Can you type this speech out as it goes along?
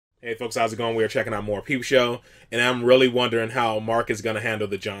Hey folks, how's it going? We're checking out more Peep Show, and I'm really wondering how Mark is going to handle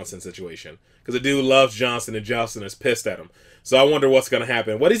the Johnson situation. Because the dude loves Johnson, and Johnson is pissed at him. So I wonder what's going to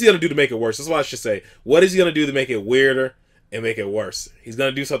happen. What is he going to do to make it worse? That's what I should say. What is he going to do to make it weirder and make it worse? He's going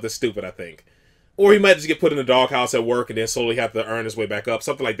to do something stupid, I think. Or he might just get put in the doghouse at work and then slowly have to earn his way back up.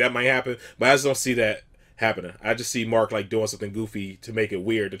 Something like that might happen, but I just don't see that happening. I just see Mark like doing something goofy to make it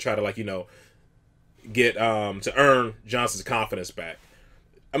weird, to try to, like, you know, get to earn Johnson's confidence back.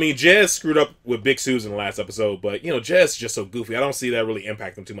 I mean, Jez screwed up with Big Susan in the last episode, but, you know, Jez is just so goofy. I don't see that really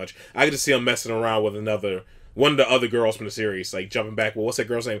impact him too much. I can just see him messing around with one of the other girls from the series, like jumping back. Well, what's that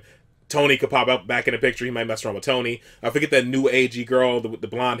girl's name? Tony could pop up back in the picture. He might mess around with Tony. I forget that new agey girl with the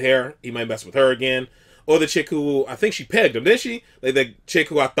blonde hair. He might mess with her again. Or the chick who, I think she pegged him, didn't she? Like the chick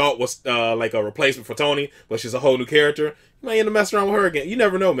who I thought was like a replacement for Tony, but she's a whole new character. He might end up messing around with her again. You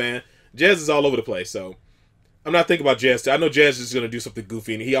never know, man. Jez is all over the place, so I'm not thinking about Jez. I know Jez is going to do something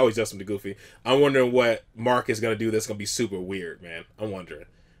goofy, and he always does something goofy. I'm wondering what Mark is going to do that's going to be super weird, man. I'm wondering.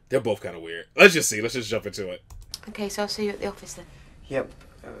 They're both kind of weird. Let's just see. Let's just jump into it. Okay, so I'll see you at the office then. Yep.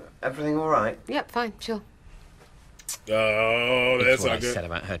 Everything all right? Yep, fine, sure. Oh, that's what not I good. said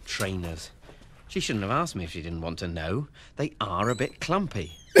about her trainers. She shouldn't have asked me if she didn't want to know. They are a bit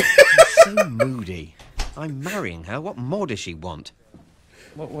clumpy. She's so moody. I'm marrying her. What more does she want?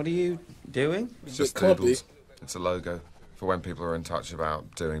 What are you doing? It's just clumpy. doodles. It's a logo for when people are in touch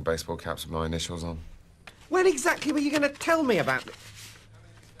about doing baseball caps with my initials on. When exactly were you going to tell me about it?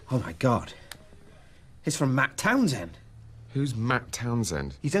 Oh, my God. It's from Matt Townsend. Who's Matt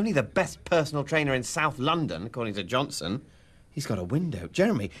Townsend? He's only the best personal trainer in South London, according to Johnson. He's got a window.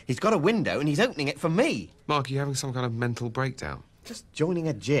 Jeremy, he's got a window and he's opening it for me. Mark, are you having some kind of mental breakdown? Just joining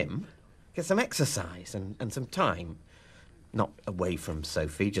a gym, get some exercise and some time. Not away from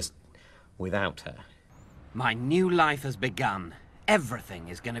Sophie, just without her. My new life has begun. Everything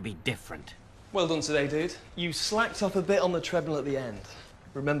is going to be different. Well done today, dude. You slacked off a bit on the treadmill at the end.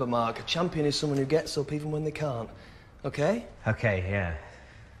 Remember, Mark, a champion is someone who gets up even when they can't. Okay? Okay, yeah.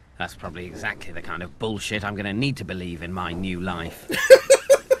 That's probably exactly the kind of bullshit I'm going to need to believe in my new life.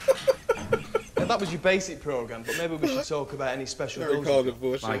 Now, that was your basic programme, but maybe we should talk about any special goals. Called it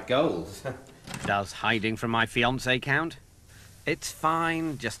bullshit. My goals? Does hiding from my fiancé count? It's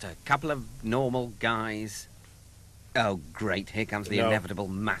fine, just a couple of normal guys. Oh, great, here comes the inevitable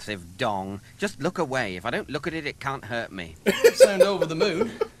massive dong. Just look away. If I don't look at it, it can't hurt me. You sound over the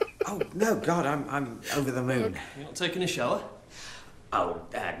moon. Oh, no, God, I'm over the moon. You're not taking a shower? Oh,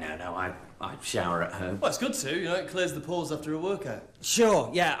 no, I shower at home. Well, it's good to, you know, it clears the pores after a workout. Sure,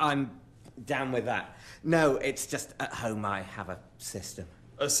 yeah, I'm down with that. No, it's just at home I have a system.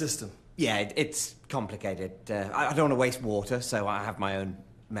 A system? Yeah, it's complicated. I don't want to waste water, so I have my own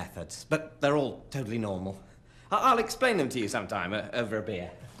methods. But they're all totally normal. I'll explain them to you sometime over a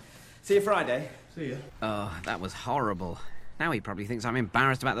beer. See you Friday. See ya. Oh, that was horrible. Now he probably thinks I'm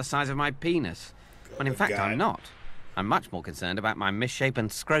embarrassed about the size of my penis. When in fact, I'm not. I'm much more concerned about my misshapen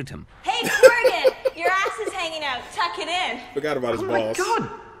scrotum. Hey, Corrigan! Your ass is hanging out. Tuck it in. Forgot about his balls. Oh, my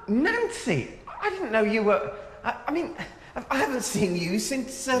God! Nancy! I didn't know you were... I mean, I haven't seen you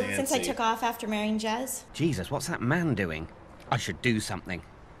since... Since I took off after marrying Jez. Jesus, what's that man doing? I should do something.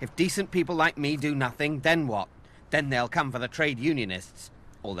 If decent people like me do nothing, then what? Then they'll come for the trade unionists.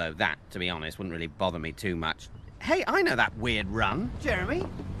 Although that, to be honest, wouldn't really bother me too much. Hey, I know that weird run. Jeremy?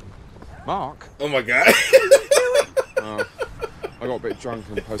 Mark? Oh my God. I got a bit drunk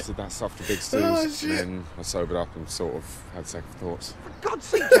and posted that stuff to Big Suze, and then I sobered up and sort of had second thoughts. For God's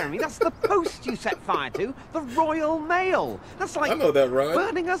sake, Jeremy, that's the post you set fire to. The Royal Mail. That's like I know that rhyme.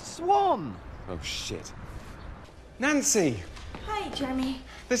 burning a swan. Oh, shit. Nancy! Hi, Jeremy.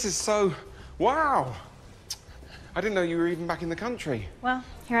 This is so... Wow! I didn't know you were even back in the country. Well,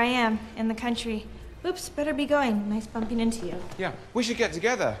 here I am, in the country. Oops, better be going. Nice bumping into you. Yeah, we should get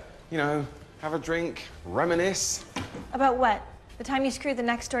together. You know, have a drink, reminisce. About what? The time you screwed the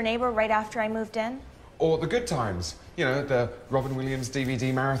next-door neighbor right after I moved in? Or the good times. You know, the Robin Williams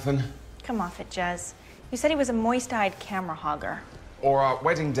DVD marathon. Come off it, Jez. You said he was a moist-eyed camera hogger. Or our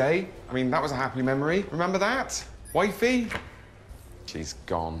wedding day. I mean, that was a happy memory. Remember that? Wifey? She's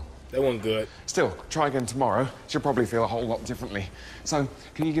gone. That wasn't good. Still, try again tomorrow. She'll probably feel a whole lot differently. So,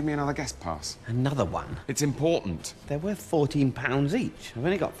 can you give me another guest pass? Another one? It's important. They're worth £14 each. I've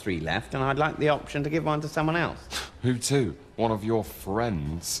only got 3 left, and I'd like the option to give one to someone else. Who to? One of your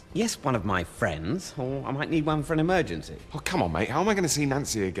friends? Yes, one of my friends, or I might need one for an emergency. Oh, come on, mate. How am I going to see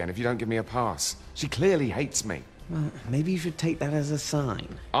Nancy again if you don't give me a pass? She clearly hates me. Well, maybe you should take that as a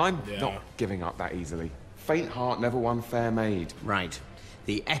sign. I'm not giving up that easily. Faint heart never won fair maid. Right.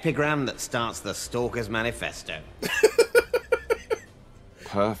 The epigram that starts the Stalker's Manifesto.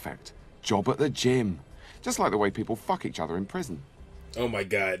 perfect. Job at the gym. Just like the way people fuck each other in prison. Oh my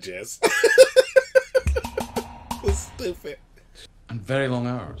god, Jess. That's stupid. And very long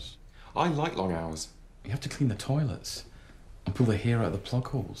hours. I like long hours. You have to clean the toilets and pull the hair out of the plug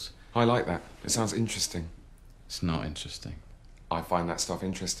holes. I like that. It sounds interesting. It's not interesting. I find that stuff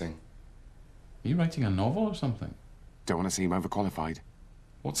interesting. Are you writing a novel or something? Don't want to seem overqualified.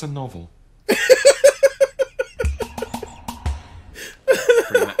 What's a novel?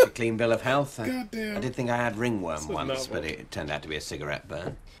 Pretty much a clean bill of health. Goddamn. I did think I had ringworm a once, novel. but it turned out to be a cigarette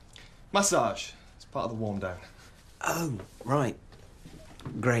burn. Massage. It's part of the warm down. Oh, right.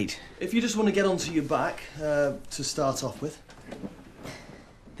 Great. If you just want to get onto your back to start off with.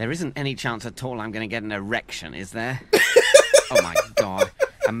 There isn't any chance at all I'm going to get an erection, is there? Oh my god.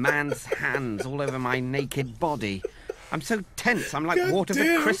 A man's hands all over my naked body. I'm so tense, I'm like God water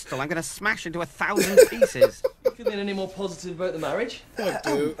damn. for crystal. I'm going to smash into 1,000 pieces. Feeling any more positive about the marriage? Fuck,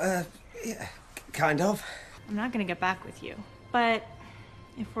 dude. Yeah, kind of. I'm not gonna get back with you, but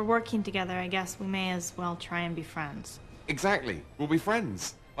if we're working together, I guess we may as well try and be friends. Exactly. We'll be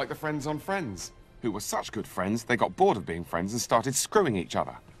friends. Like the friends on Friends. Who were such good friends, they got bored of being friends and started screwing each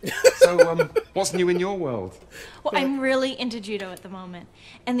other. So, what's new in your world? Well, I'm really into judo at the moment,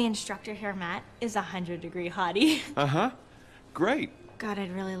 and the instructor here, Matt, is a 100-degree hottie. Uh-huh. Great. God,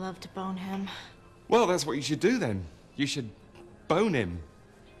 I'd really love to bone him. Well, that's what you should do then. You should bone him.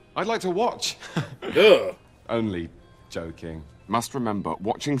 I'd like to watch. Ugh. Only joking. Must remember,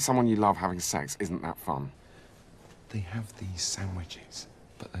 watching someone you love having sex isn't that fun. They have these sandwiches,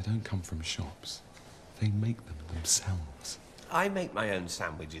 but they don't come from shops. They make them themselves. I make my own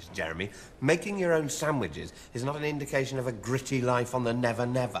sandwiches, Jeremy. Making your own sandwiches is not an indication of a gritty life on the Never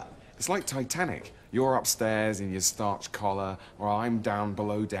Never. It's like Titanic. You're upstairs in your starched collar, while I'm down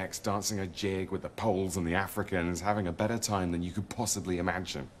below decks dancing a jig with the Poles and the Africans, having a better time than you could possibly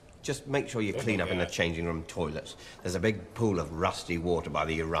imagine. Just make sure you clean up in the changing room toilets. There's a big pool of rusty water by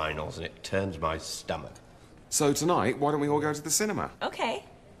the urinals, and it turns my stomach. So tonight, why don't we all go to the cinema? Okay.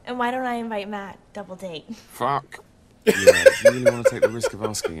 And why don't I invite Matt? Double date. Fuck. Yeah, if you really want to take the risk of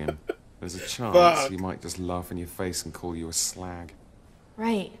asking him, there's a chance Fuck. he might just laugh in your face and call you a slag.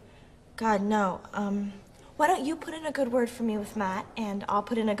 Right. God, no. Why don't you put in a good word for me with Matt, and I'll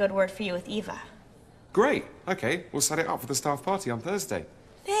put in a good word for you with Eva. Great. Okay, we'll set it up for the staff party on Thursday.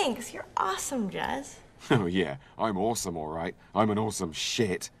 Thanks. You're awesome, Jez. Oh yeah, I'm awesome, all right. I'm an awesome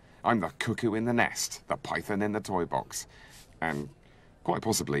shit. I'm the cuckoo in the nest, the python in the toy box, and quite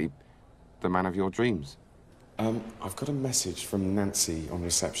possibly the man of your dreams. I've got a message from Nancy on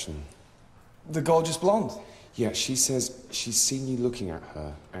reception. The gorgeous blonde. Yeah, she says she's seen you looking at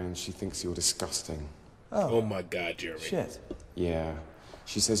her and she thinks you're disgusting. Oh my god, Jeremy. Shit. Yeah,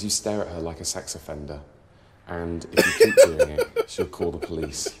 she says you stare at her like a sex offender, and if you keep doing it, she'll call the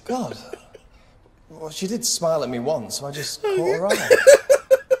police. God. Well, she did smile at me once, so I just caught her eye.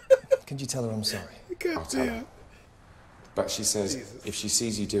 Can you tell her I'm sorry? God tell damn. her. But she says Jesus. if she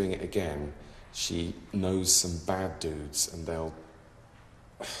sees you doing it again, she knows some bad dudes and they'll...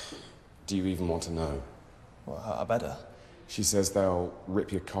 Do you even want to know? Well, I better. She says they'll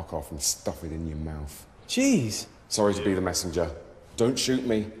rip your cock off and stuff it in your mouth. Jeez. Sorry to be the messenger. Don't shoot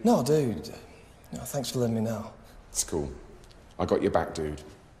me. No, dude. No, thanks for letting me know. It's cool. I got your back, dude.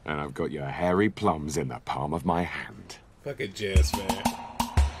 And I've got your hairy plums in the palm of my hand. Fucking Jess, man.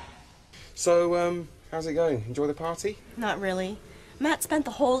 So, how's it going? Enjoy the party? Not really. Matt spent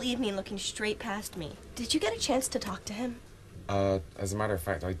the whole evening looking straight past me. Did you get a chance to talk to him? As a matter of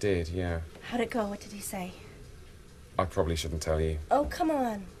fact, I did, yeah. How'd it go? What did he say? I probably shouldn't tell you. Oh, come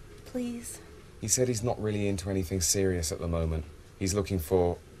on. Please. He said he's not really into anything serious at the moment. He's looking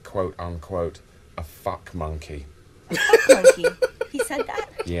for, quote unquote, a fuck monkey. A fuck monkey? He said that?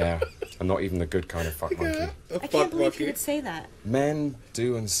 Yeah, and not even the good kind of fuck monkey. I can't believe he would say that. Men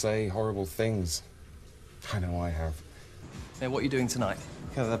do and say horrible things. I know I have. Hey, what are you doing tonight?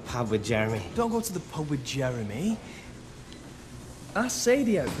 Go to the pub with Jeremy. Don't go to the pub with Jeremy. Ask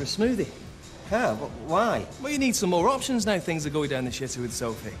Sadie out for a smoothie. Oh, but why? Well, you need some more options now things are going down the shitter with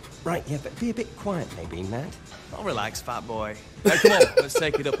Sophie. Right, yeah, but be a bit quiet maybe, Matt. Oh, relax, fat boy. Now, come on, let's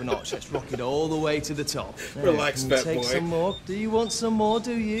take it up a notch. Let's rock it all the way to the top. Now, Relax, can you fat take boy. some more? Do you want some more,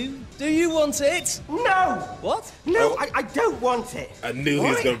 do you? Do you want it? No! What? No, I don't want it. I knew he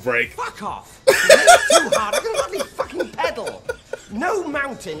was Right? gonna break. Fuck off. It's too hard. I can hardly fucking pedal. No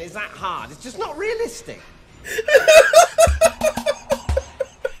mountain is that hard. It's just not realistic.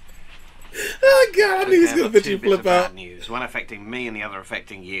 Oh god, I knew he was gonna bitch you flip out. News. one affecting me and the other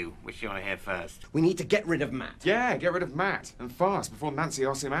affecting you. Which do you want to hear first? We need to get rid of Matt. Yeah, get rid of Matt, and fast, before Nancy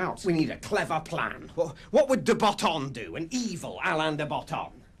asks him out. We need a clever plan. What would de Botton do? An evil Alain de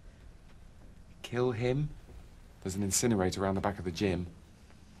Botton? Kill him? There's an incinerator around the back of the gym.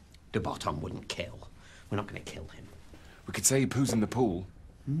 De Botton wouldn't kill. We're not going to kill him. We could say he poos in the pool.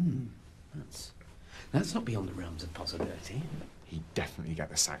 That's not beyond the realms of possibility. He'd definitely get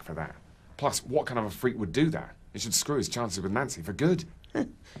the sack for that. Plus, what kind of a freak would do that? It should screw his chances with Nancy for good.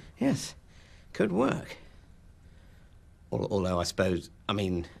 Yes, could work. Although I suppose, I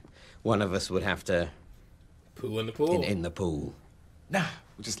mean, one of us would have to... Poo in the pool. In the pool. Nah,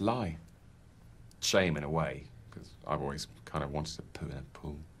 we'll just lie. Shame in a way, because I've always kind of wanted to poo in a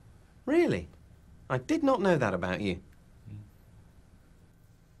pool. Really? I did not know that about you.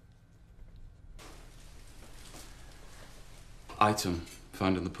 Item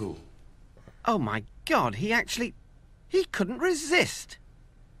found in the pool. Oh my God, he couldn't resist.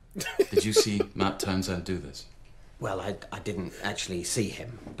 Did you see Matt Townsend do this? Well, I didn't actually see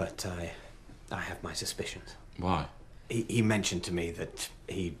him, but I have my suspicions. Why? He mentioned to me that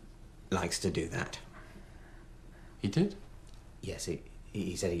he likes to do that. He did? Yes,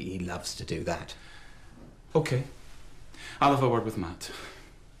 he said he loves to do that. Okay. I'll have a word with Matt.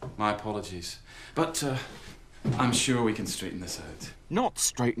 My apologies. But I'm sure we can straighten this out. Not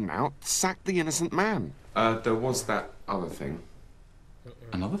straighten out, sack the innocent man. There was that other thing.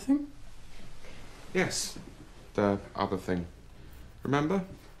 Another thing? Yes, the other thing. Remember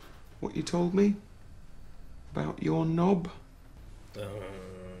what you told me about your knob?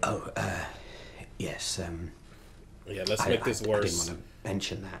 Yes, Yeah, let's make this worse. I didn't want to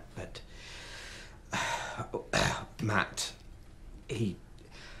mention that, but... Matt, he...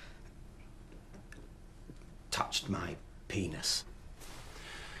 touched my penis.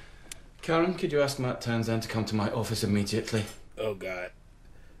 Karen, could you ask Matt Townsend to come to my office immediately? Oh, God.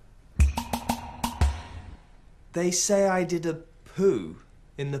 They say I did a poo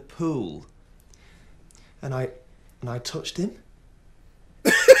in the pool. And I touched him?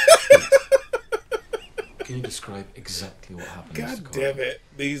 Can you describe exactly what happened? God damn it.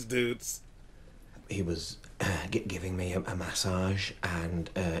 These dudes. He was giving me a massage, and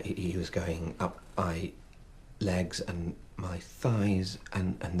he was going up my legs and my thighs,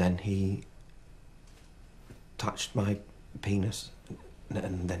 and then he touched my penis,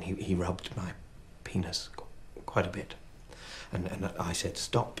 and then he rubbed my penis quite a bit. And I said,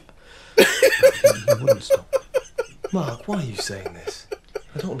 stop. He wouldn't stop. Mark, why are you saying this?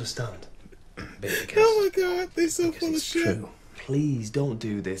 I don't understand. Oh my God, they're so full of shit. True. Please don't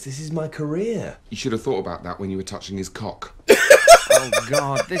do this. This is my career. You should have thought about that when you were touching his cock. Oh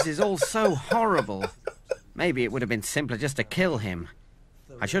God, this is all so horrible. Maybe it would have been simpler just to kill him.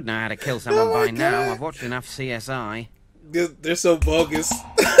 I should know how to kill someone by now. I've watched enough CSI. They're so bogus.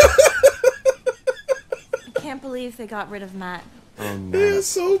 I can't believe they got rid of Matt. Oh no. They're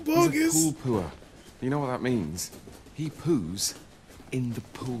so He's bogus. a pool pooer. You know what that means? He poos in the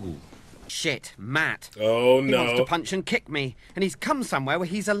pool. Shit, Matt. Oh He wants to no. punch and kick me, and he's come somewhere where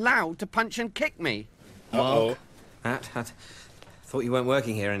he's allowed to punch and kick me. Uh-oh. Matt, I thought you weren't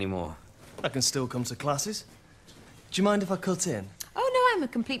working here anymore. I can still come to classes. Do you mind if I cut in? Oh, no, I'm a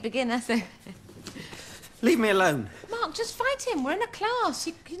complete beginner, so... Leave me alone. Mark, just fight him. We're in a class.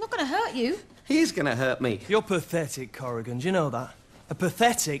 He's not going to hurt you. He's gonna hurt me. You're pathetic, Corrigan. Do you know that? A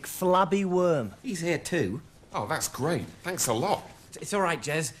pathetic, flabby worm. He's here too. Oh, that's great. Thanks a lot. It's all right,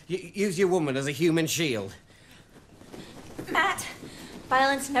 Jez. Use your woman as a human shield. Matt,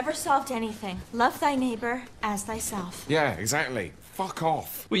 violence never solved anything. Love thy neighbor as thyself. Yeah, exactly. Fuck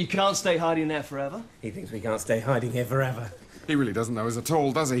off. Well, you can't stay hiding there forever. He thinks we can't stay hiding here forever. He really doesn't know us at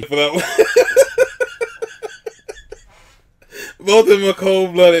all, does he? For that one. Both of them are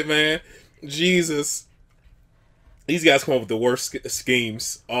cold-blooded, man. Jesus. These guys come up with the worst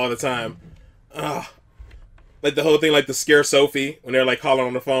schemes all the time. Like the whole thing, like the scare Sophie, when they're like calling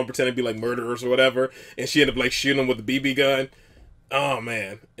on the phone, pretending to be like murderers or whatever, and she ended up like shooting them with a BB gun. Oh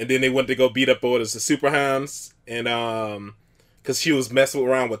man. And then they went to go beat up the Super Hounds, and because she was messing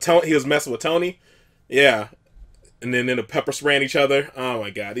around with Tony, he was messing with Tony. Yeah. And then the pepper spraying each other. Oh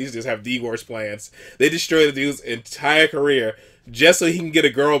my God, these just have the worst plans. They destroy the dude's entire career just so he can get a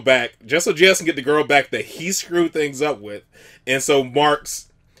girl back, just so Jess can get the girl back that he screwed things up with. And so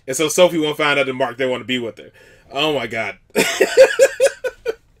Sophie won't find out that Mark didn't want to be with her. Oh my God.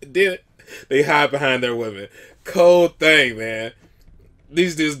 Did it. They hide behind their women. Cold thing, man.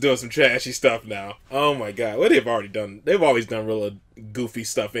 These dudes doing some trashy stuff now. Oh my God. Well, they've always done real goofy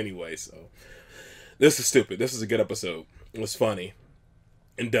stuff anyway, so. This is stupid. This is a good episode. It was funny.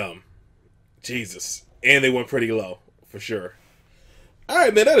 And dumb. Jesus. And they went pretty low. for sure. All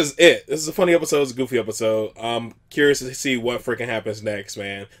right, man, that is it. This is a funny episode. It's a goofy episode. I'm curious to see what freaking happens next,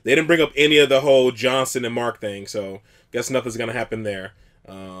 man. They didn't bring up any of the whole Johnson and Mark thing, so guess nothing's gonna happen there.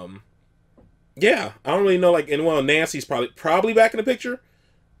 Yeah, I don't really know. Like, and well, Nancy's probably back in the picture.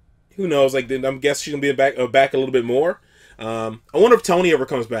 Who knows? Like, I'm guessing she's gonna be back a little bit more. I wonder if Tony ever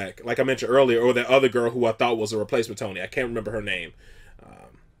comes back, like I mentioned earlier, or that other girl who I thought was a replacement Tony. I can't remember her name.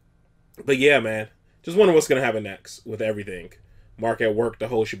 But yeah, man, just wonder what's gonna happen next with everything. Mark at work, the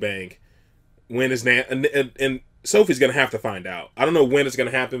whole shebang. When is and Sophie's gonna have to find out. I don't know when it's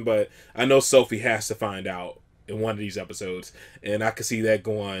gonna happen, but I know Sophie has to find out in one of these episodes, and I can see that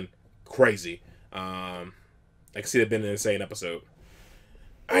going crazy. I can see that being an insane episode.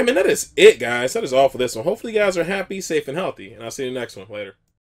 All right, man, that is it, guys. That is all for this one. Hopefully, you guys are happy, safe, and healthy, and I'll see you in the next one. Later.